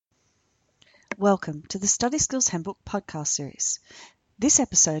Welcome to the Study Skills Handbook podcast series. This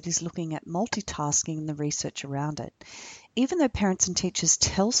episode is looking at multitasking and the research around it. Even though parents and teachers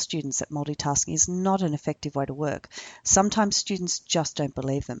tell students that multitasking is not an effective way to work, sometimes students just don't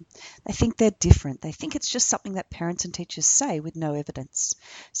believe them. They think they're different. They think it's just something that parents and teachers say with no evidence.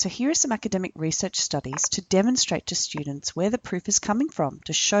 So here are some academic research studies to demonstrate to students where the proof is coming from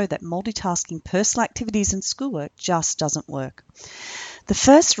to show that multitasking personal activities and schoolwork just doesn't work. The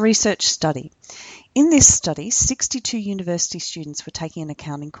first research study. In this study, 62 university students were taking an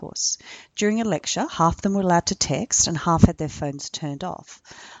accounting course. During a lecture, half of them were allowed to text and half had their phones turned off.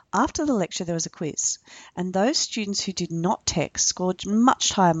 After the lecture, there was a quiz, and those students who did not text scored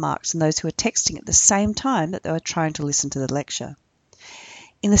much higher marks than those who were texting at the same time that they were trying to listen to the lecture.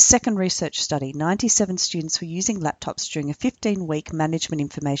 In the second research study, 97 students were using laptops during a 15-week Management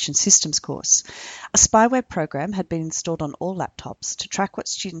Information Systems course. A spyware program had been installed on all laptops to track what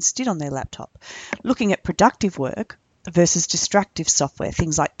students did on their laptop, looking at productive work versus distractive software,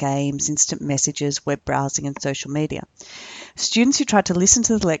 things like games, instant messages, web browsing, and social media. Students who tried to listen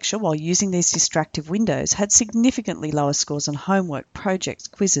to the lecture while using these distractive windows had significantly lower scores on homework, projects,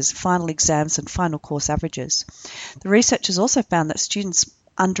 quizzes, final exams, and final course averages. The researchers also found that students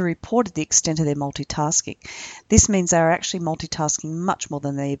underreported the extent of their multitasking. This means they are actually multitasking much more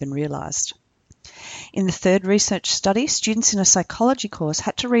than they even realised. In the third research study, students in a psychology course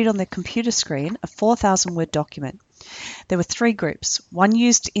had to read on their computer screen a 4,000-word document. There were three groups. One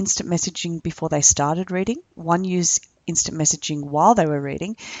used instant messaging before they started reading, one used instant messaging while they were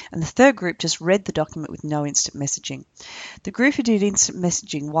reading, and the third group just read the document with no instant messaging. The group who did instant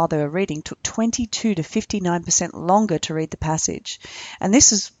messaging while they were reading took 22 to 59% longer to read the passage, and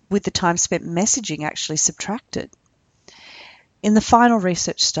this is with the time spent messaging actually subtracted. In the final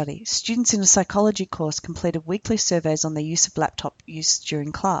research study, students in a psychology course completed weekly surveys on their use of laptop use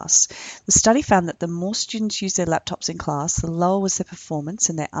during class. The study found that the more students used their laptops in class, the lower was their performance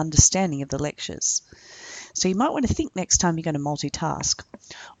and their understanding of the lectures. So you might want to think next time you're going to multitask.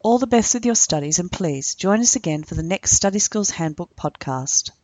 All the best with your studies, and please join us again for the next Study Skills Handbook podcast.